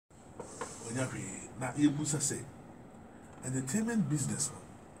enyawe na yebusa say entertainment business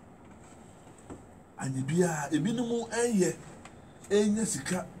anye bia ebinumu enye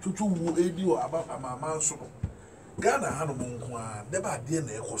sika tutu wo edi o amama nso no Ghana hanu mo nko a deba ade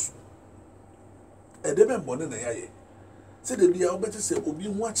na ekoso edebe mbone na yaye se de bia obeti se obi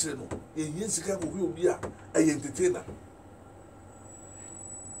hu akire no enye sika ko obi a entertainer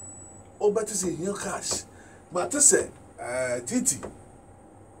obeti se enye cash but se titi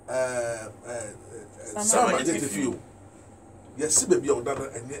sama tete fio yes baby o dada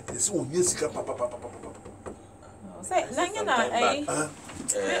enye se onye sika papa say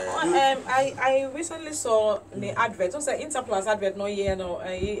I recently saw the advert. Also, Interplus advert no year no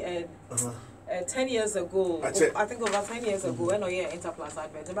 10 years ago. I think over 10 years ago no year Interplus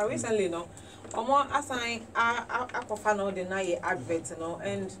advert. But recently no, omo assign I no deny advert no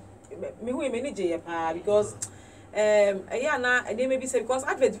and me who manage because na and they maybe say because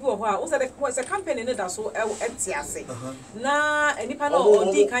advert people who also the campaign that so etiase na nipa no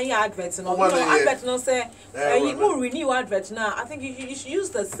odi kan ya advert no advert no say you go renew advert now I think you should use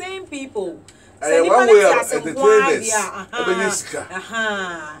the same people say nipa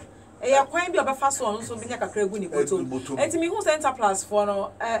kwan bi obafa so on so binya kakra gu ni boto etimi hu Enterprise for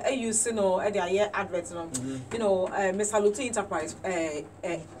no use no e dey advert no you know Mr. Lutu Enterprise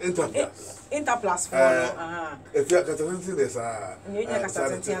Interplus for no if you are consulting this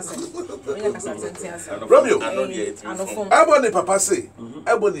Romeo Ebony papa say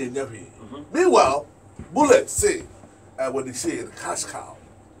Ebony enyawe meanwhile Bullet say what they say cash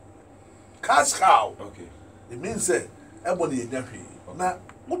cow okay it means say Ebony enyawe na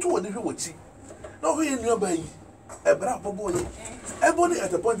mutu woni hwe wochi na ho ye nua ba yi ebra bobo ye Ebony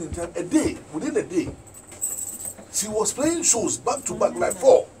at a point in time within a day she was playing shows back to back like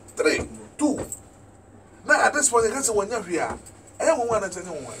 4 3 2 now at this point you can say wonya hwe a eh won wana tene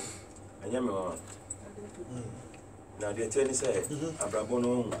won anya me won na de tell say abrabo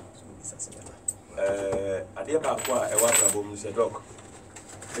no ade ba ko a e wa abrabo mu se doc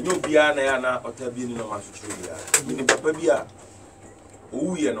enyo bia na ya na otabi ni no ma so churu bia ni papa bia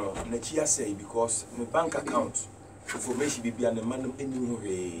ouye no na chia say because my bank account information bibia na manam enim ho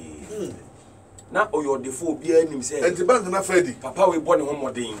na oyo defo bia enim say and the bank na Freddy papa we born ho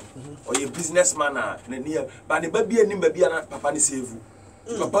modern oye businessman na nia ba ne ba bia enim ba bia na papa ne save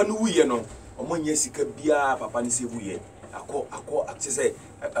papa no wuye no omonya sika bia papa ne save ye akọ say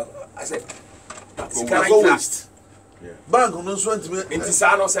I said waste bank no so ntime enti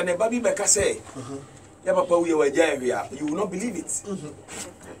sa no say ne ba bi be ka say ya papa we waja here you will not believe it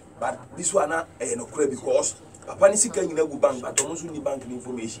but this one na no credit because papa ni sika nyina gu bank but omo so ni bank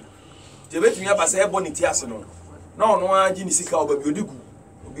information je betumi aba say Ebony ti ase no na ono agi ni sika oba bi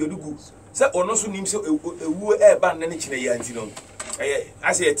odugu say ono so nim say ewu ban na ne kine ya anti no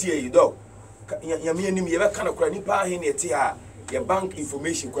ase ya tie you dog ya me anim ye be kana kura ni pa he ne tie ha ya bank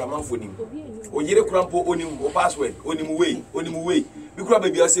information kura manfo nim o yire kura mpo onim o password onim way bi kura ba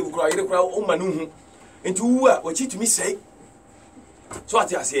bi ase kura yire kura o ma no hu enti wu a wachi tumi sei so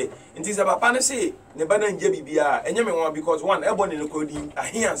ati ase enti se papa ne say ne ba na nje bibia enye me won because one Ebony ne kodi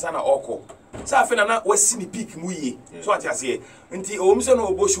ahiansa na oko sa afi na wasi ni peak mu yi so ati ase enti o mi se no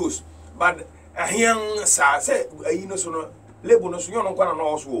obo shows but ahiansa se ayi no so no label no so yon nkwa na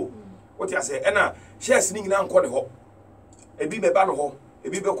no so o oti ase e na shares ni nyina nkọ ne ho ebi be ba no ho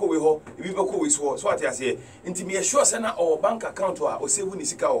ebi be ko we ho ebi be ko we so ati ase enti me sure se na o bank account a o save ni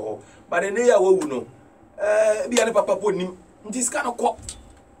sika ho but ne ya wawu no bia ne papa po nim nti sika no kọ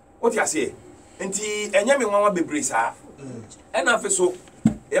oti ase nti enye me nwanwa bebre saa na afi so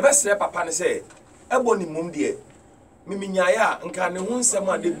ye be sere papa ne se Ebony mum de miminyaaya nka ne ho nsem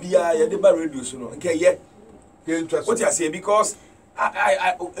a de bia ye de ba radio so no nke ye oti ase because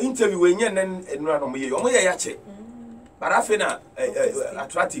I interview we nye nura no ye omo ye ya che but afi na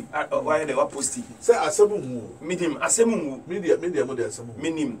attractive why they were posting say asemu mu medium asemu mu media mo de asemu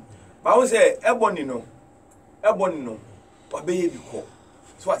minim ba wo say Ebony no wabeye biko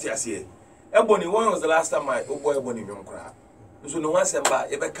so what you say Ebony when was the last time my boy Ebony nwom kra so no one semba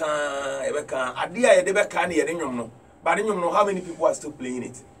ye be kan ade a ye de be kan na ye de nwom no but the nwom no how many people are still playing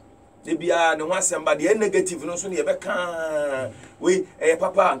it they bia no one semba the negative no so ye be kan we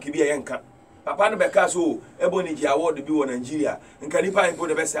papa anke bia ye nka papa no be ka so Ebony ji award bi wo Nigeria nka ni pa impo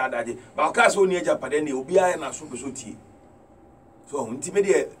de be say adaje ba ka so ni eja pade ne obi a na so be so tie so nti me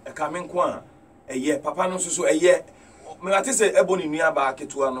de ka me nko a papa no so me ati say Ebony nua ba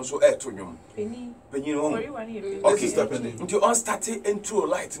ketua no so to nwom penyi no okay nti on start intro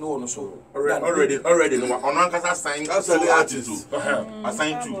light no so already no on ankasa sign artist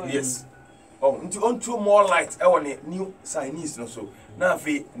assign to yes oh nti on to more light e won new signees no so na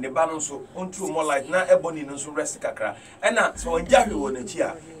afi ne ba no so onto more light na ebony no so rest kakra ena so onja hwe wo na chi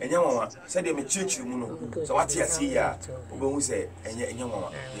a enya nwanwa se de me chirichiri mu no so wate ase ya obehu se enya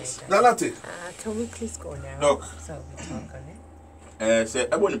nwanwa yes Nalate can we please go now Doc. so we talk on it say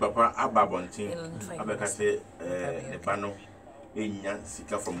ebony papa ababontin abeka say the pano enya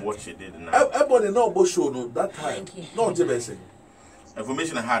sika from what she did now. Ebony no bo show no that time. No je be say.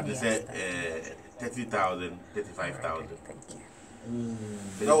 Information I had they say 30,000, 35,000. thank you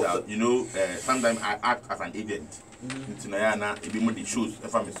You know, sometimes I act as an agent. Into Nayana, it be more the shows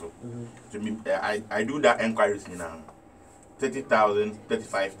if I'm so. To me, I do that enquiries now. 30,000,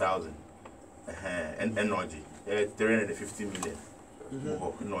 35,000. And energy. 350 million.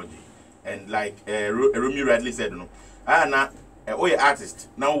 Energy. And like Romeo rightly said, no. Now, oh, artist,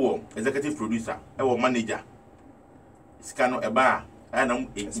 now executive producer, manager. It's kind of a bar. And I'm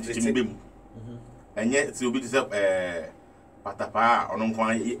and yet it will be patapa or no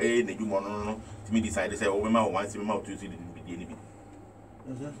one a no to me decide to say, oh, we might want to see to see the enemy.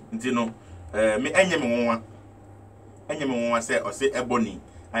 Until no, me anyone say or say ebony,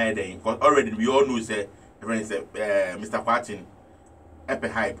 I because already we all know say, everyone say, Mr. Quartin, epe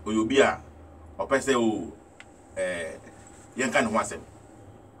hype, or you be a or per se, oh, young kind of one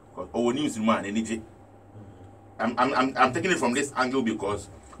because all news in one, and I'm taking it from this angle because.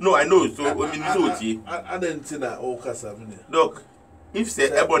 No, I know. So I didn't see that all Casavine. Look, if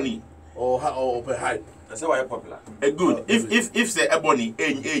say ebony or per hype, that's why popular. Good. If say ebony,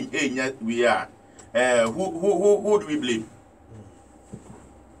 we are. Who do we blame?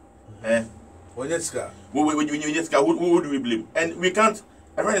 Onyeska. Who do we blame? And we can't.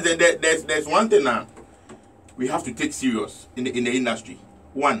 There's one thing now we have to take serious in the industry.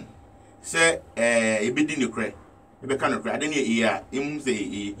 One, say a bit in the crack. We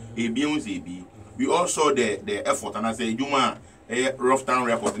all saw the effort and I say Juma rough town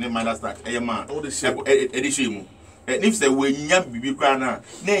report in my last stack man edition and if say we nyam bibi kra na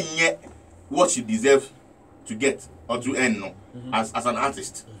nye what she deserves to get or to earn no as an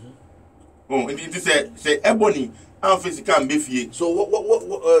artist. Oh, and it say ebony and physical mbefie. So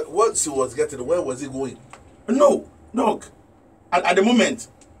what she was getting, where was it going? No at the moment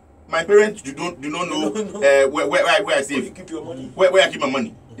my parents do not know where I save. You keep your money. Where I keep my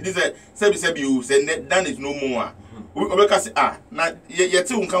money. It is a sebi you say that is no more. We can say now you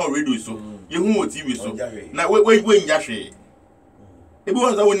tell unkan radio so you who TV so now when Yashe. If you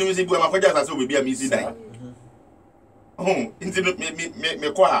want to win music, my father has so be a missing die. Oh, into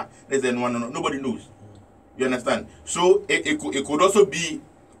me kwa there's one nobody knows. You understand? So it could also be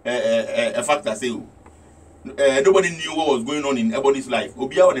a factor say. Nobody knew what was going on in Ebony's life.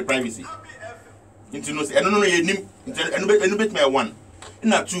 Obia on the privacy. Into no say, I don't know your name. And bet me one.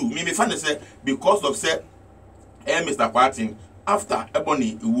 Not two. Me find say because of say, Mr. Quartin after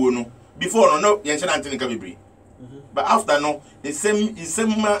Ebony no before no yension Anthony Kabibri. But after no, the same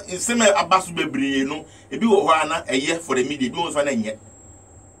Abasu Bebri no. It be a year for the media. It was one year.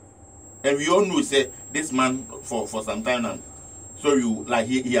 And we all know say this man for some time now. So you like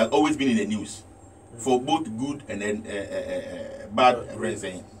he has always been in the news. For both good and then bad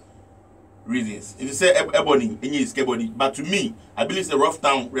reasons. If you say ebony, but to me, I believe it's a rough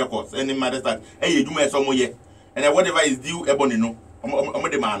town records. Any matter that hey, you do me some more and whatever is due ebony no,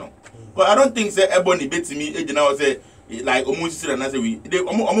 I'm the man. But I don't think say ebony bet me. You know say like almost and I say we they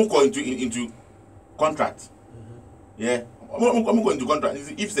I'm going into contract. Yeah, I'm going to contract.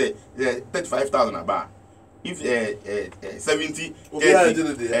 If say 35,000 a bar. If 70,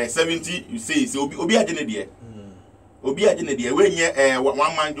 30, 70, you say obi agene there. Obi agene there. When you one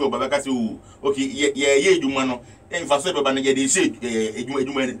man job, Baba say okay, yeah, you man no. In for say Baba na dey say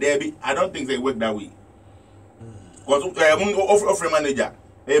eduma there be. I don't think they work that way. Because offer manager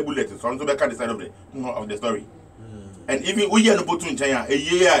bullet so to back the side of the story. And even we here no put in China a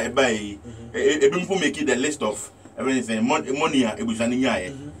year buy e be make the list of everything money e bu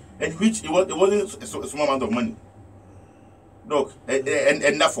shani and which it wasn't a small amount of money. Look,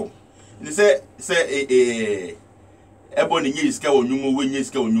 and that form. They say ebony is scale on you when you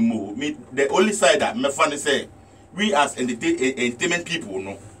scale on you. The only side that me funny say we as entertainment people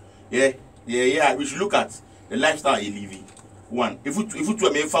no. Yeah, we should look at the lifestyle you living. One, if you to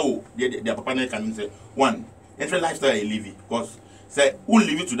a foul, the papa can say one, enter lifestyle you living because say who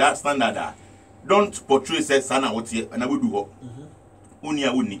live it to that standard don't portray say sana what here and I will do uni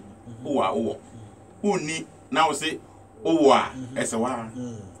uni now say as a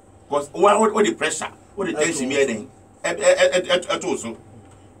one because what the pressure what the tension here then at also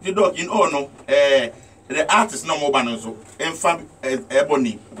the dog in all no the artist no more ban so and fam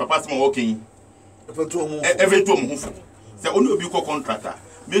ebony papa small walking every two say only obi ko contractor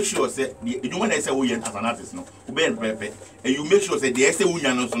make sure say the edwuma na say wo yen as an artist no wo be prepare and you make sure say the say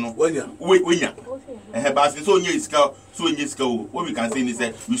wunya no so no wunya but since onye iska so onye iska what we can say is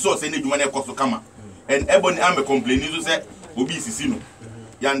say we saw say edwuma na cost kama and everybody am complaining so say obi sisi no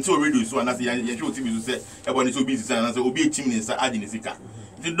yan so radio so na say yan show tv so say everybody so busy say na say obi chimney say adi ne sika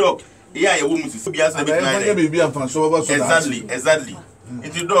the dog yeah you want to be as a bit exactly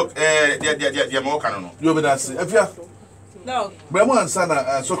into dog they more can no you be that if you no Bremo and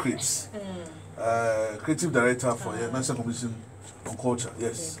Sana Socrates creative director for National Commission on Culture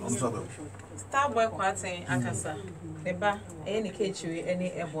yes on Sabel Starboy Kwaten akasa neba eye ne kechiwe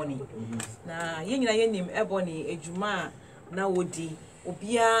ene Ebony na ye nyina ye nim Ebony ejuma na wodi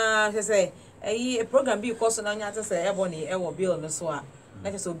obia say a program bi course na nya say Ebony e wo bill no so a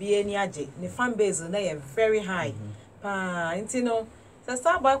na so bi eni age ne fan base na ye very high pa intino so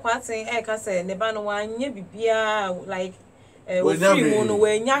Starboy Kwaten e ka say neba no wanye bibia like we free mo no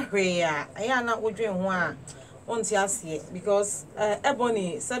we nya hwe a aya na wodwen ho a onti ase because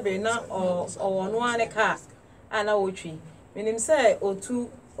Ebony sabe na o no ane ka ana wotwi menim say o2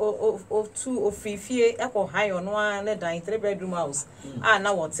 ofifie eko high ono ane dan 3 bedroom house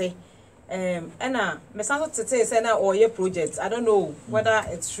na wote ena me sanso tete say na oye project I don't know whether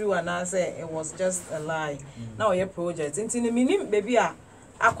it's true or not say it was just a lie na oye project intini minim baby a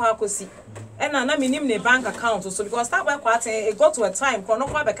akwa akosi ena na minim ne bank account so because that way kwat it got to a time kono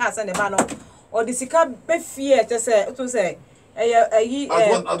kwa be ka say ne ba no or the sika be fear to say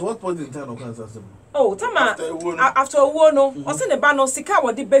at what point in time o can say oh tama after a war no o say ne ba no sika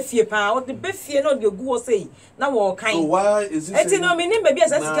wo de be fie pa o de be fie no de gu o say na wo kan so why is it eti no minim baby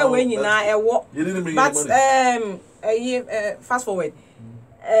say sika we nyina ewo but fast forward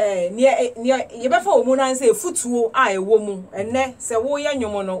near you befa omu na say futuo a ewo mu enne say wo ya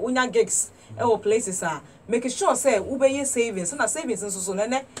nyomo no unya gigs e wo places a make sure say wo be ye savings na savings nso so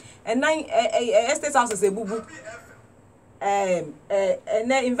nene enan estate houses ebubu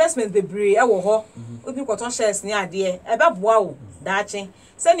investment bebree e wo ho obi kwaton shares ni ade e be boa wo daache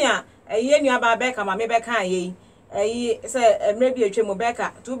senia eye nua ba be ka ma me be kan ye say maybe atwem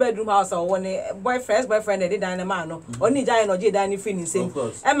beka 2 bedroom house or one boyfriend dey dan man no oni jai no je dan free ni same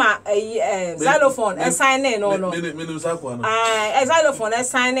e ma xylophone e sign in no me sa kwa no xylophone e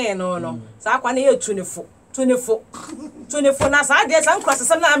sign in no sa kwa na ye 24 na sa dey san cross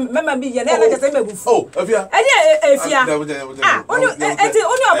some na mema bi ye na na say mebufu oh afia efia oni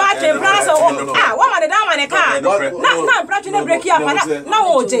oba twen plan so wa ma dey dan man ka na practice na break ya na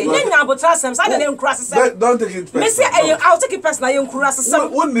wo je nya abotra sem sa dey cross sem don't take it personal. Me say I'll take it personal yenkura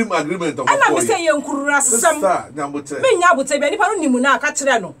sesam. One name agreement of. And me say yenkura sesam. Me nya bote be nipa no nimu na aka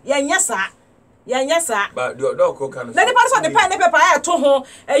kire no. Yenya sa. But the dog ko kan. Na nipa so the pen paper I to ho.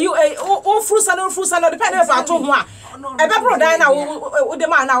 O fruit salad the pen paper to ho a. E be pro dan na wo de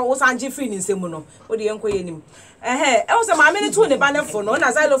man na wo sanje free ni nsemu no. Wo de yenko yenim. E wo say ma me ne to ne ba ne fo no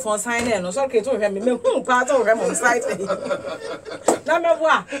na xylophone sign no so ke to hwe me hu pa to hwe mo site. Na me bo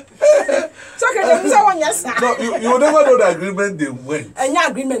a. So ke de say won yes. No, you never know the agreement they went. Enya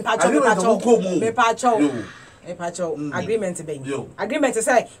agreement pa cho. Me pa cho agreement be. Agreement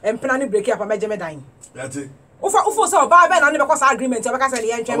say empena ni break up meje me dan. That's it. Ufo say oba be na ne be ko sa agreement e be ka say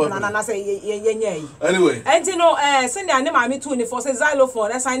ye ntwe empena na say ye nya yi. Anyway. Enti no senior ne ma me tu ni for say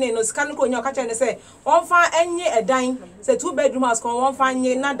xylophone sign no sika no ko nya ka che ne say on fa enye edan say 2 bedroom house ko on fa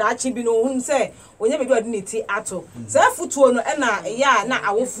enye na da chi bi no hu say onye be do adi ti ato. Say futuo no na ya na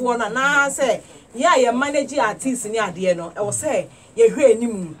awofo na say ya ye manage artist ni ade no e wo say ye hwe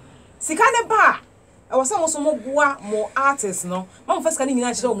anim. Sika ne ba I was almost more artists, no. Mom first can in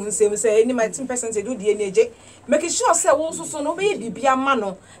natural moon say any my 10% do the energy. Make sure say also so no baby be a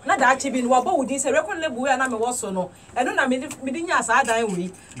mano. Not that achieving what would this a record label and I'm also no. I don't know me as I die we.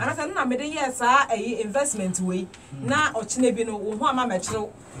 And I said, no, me yes, a investment way. Now or chinebino, who am I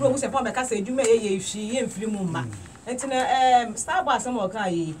metro, who was upon my castle, you may if she ain't free mumma. And Starbucks some more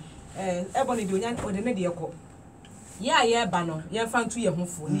kai, Ebony doing or the media call. Yeah, Bano, yeah, found 2 year home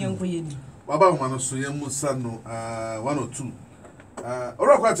for near Baba Mano Suya Musano 1 or 2.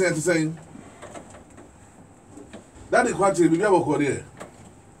 Ora kwate enti saying that is kwate bi abo Korea.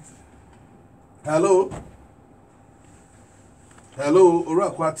 Hello,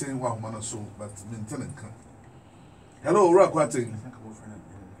 ora kwate wa Mano so but maintain kan. Hello, ora kwate.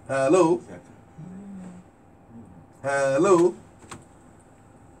 Hello.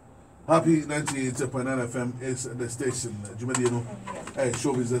 Happy 98.9 FM is the station. Jumedino,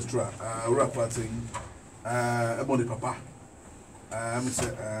 Showbiz Extra. Rapporting, Ebony Papa.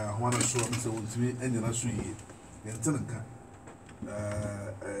 Mr. Juan and so, Mr. Woodsby, and you're not sweet. And Tenanka.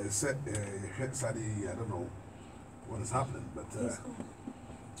 Set Sadi, I don't know. what is happening. But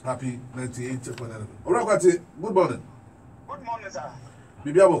happy 98th. All right, good morning. Good morning, sir.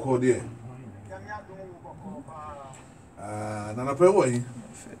 Bibi aboko there. Nana pe wo yin.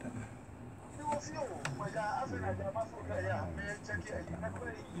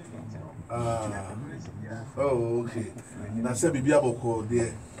 Oh, okay. Na say bibi aboko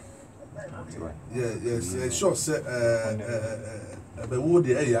there. Yes, sure say be wo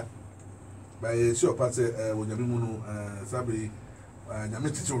there ya. By sure part say wo nyame mu no sabe nyame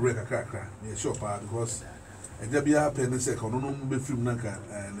titi wo kakra. Yeah, sure pa because eja bia happen say kono no be film nanka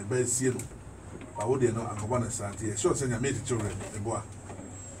ne ba sie no. Ba wo there no akoba na santi. Yeah, sure say nyame titi wo eboa.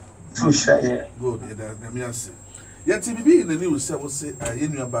 Good. Nyame ase. Yet bibi in the news say wo say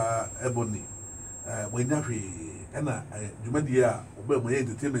yenuaba ebony when hwe na dwumadi a oba mo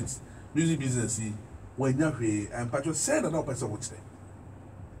entertainment music business when hwe and patcho say na no person wo kire.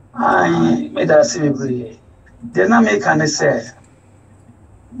 I made that say the na make can say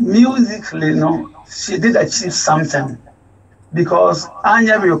musically no she did achieve something because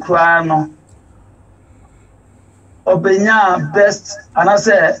anya we cry no obenya best and I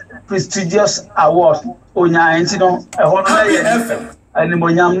say prestigious award onya enti no e ho no ani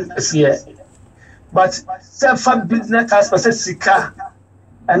monyam ese but self business aspect sika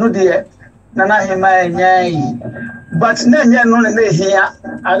eno de nana hima enyan but na nya no na here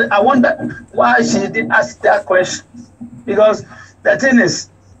I wonder why she did ask that question because the thing is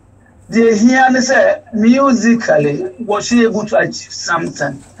the here say musically was she able to achieve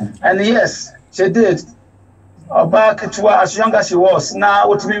something and yes she did back to as young as she was now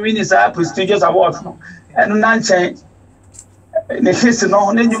what me win is a prestigious award and nan change the case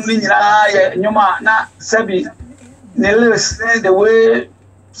no na nyum ni nyina nyuma na sabi ne listen the way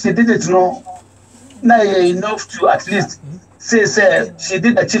she did it no na enough to at least say she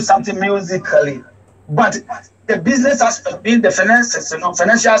did achieve something musically but the business aspect being the finances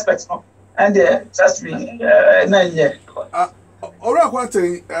financial aspects and just me na yeah Ora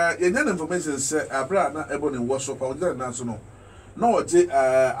kwate yenyan information say abra na ebony workshop o dey na so no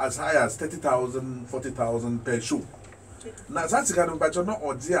as high as 30,000 40,000 per show na satika no bacho no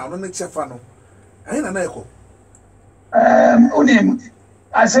odi a no ne chefa no ayi na eko onim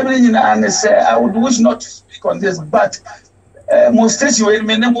assembly nyina and say I would wish not to speak on this but most station we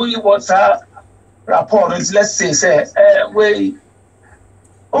menemo was rapport let's say we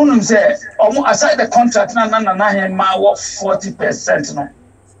onum say aside the contract na him ma 40% no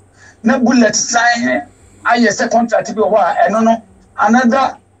na bullet sign I say contract be wa no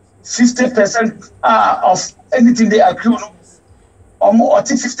another 50% of anything they accrue no or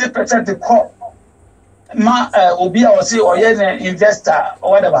 50% the call ma obi or say or investor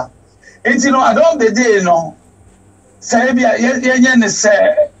or whatever it I don't the day no say bia ye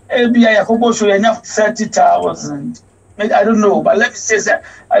say bia yakobo show 30,000 I don't know, but let me say that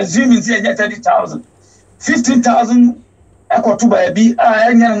assuming 30,000, 15,000 equal to baby,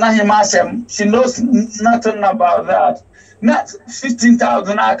 she knows nothing about that. Not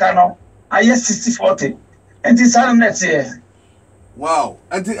 15,000 I can I yes 60-40. And this next year. Wow.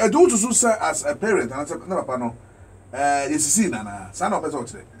 And I do to say as a parent, and never pano. Yes, see Nana, son of a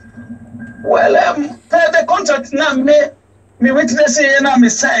well, the contract now me witness and I'm a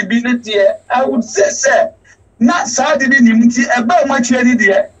sign being it here. I would say, sir. Not Saturday, about my training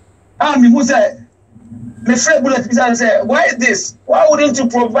there. Me who said, my friend Bullet say, why this? Why wouldn't you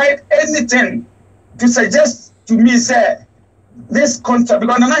provide anything to suggest to me, say, this contract?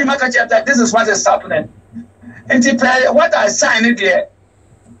 Because now you might catch that this is what is happening. And what I signed there,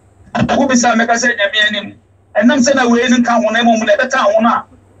 who be some make us say, and I'm saying, I will in count on them on the town.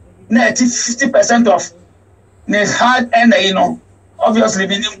 50% of the hard and obviously,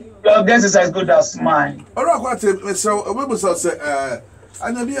 your guess is as good as mine. All right, so we must say,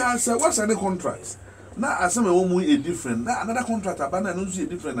 and be answer what's any contract? Now, as some woman is different. Now, another contract, abandon is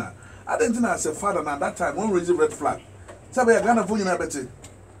different. Now, I didn't think as a father at that time, one raise a red flag. So, we are going to put in a better.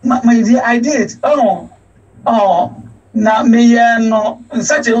 My dear, I did. Oh, now me, no, in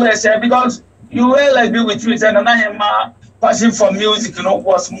such a way, because you will agree with me, and I am passion for music,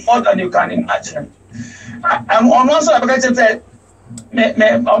 was more than you can imagine. I'm also about to say,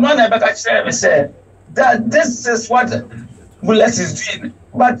 I'm not about to say that this is what Bullet is doing.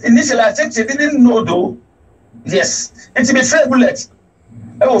 But initially, I think she didn't know, though. Yes, and to be fair, Bullet.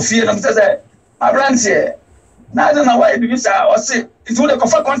 Oh, fear them says, I ran here. Now I don't know why because I was say it would have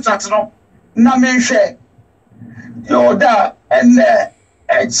a contract, no. Now me share. You're there and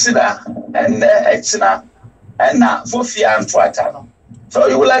extra and now for fear and twatter. So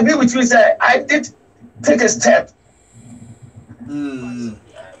you will agree with me, say I did take a step.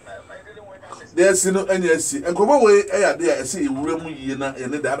 Yes, you know, and yes, and come away. I there. I see you room you na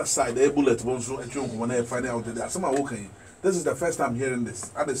and the other side. The bullet won't so and you when I find out that some are walking. This is the first time hearing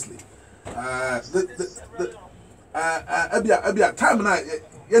this. Honestly, Abia time now.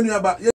 You know about.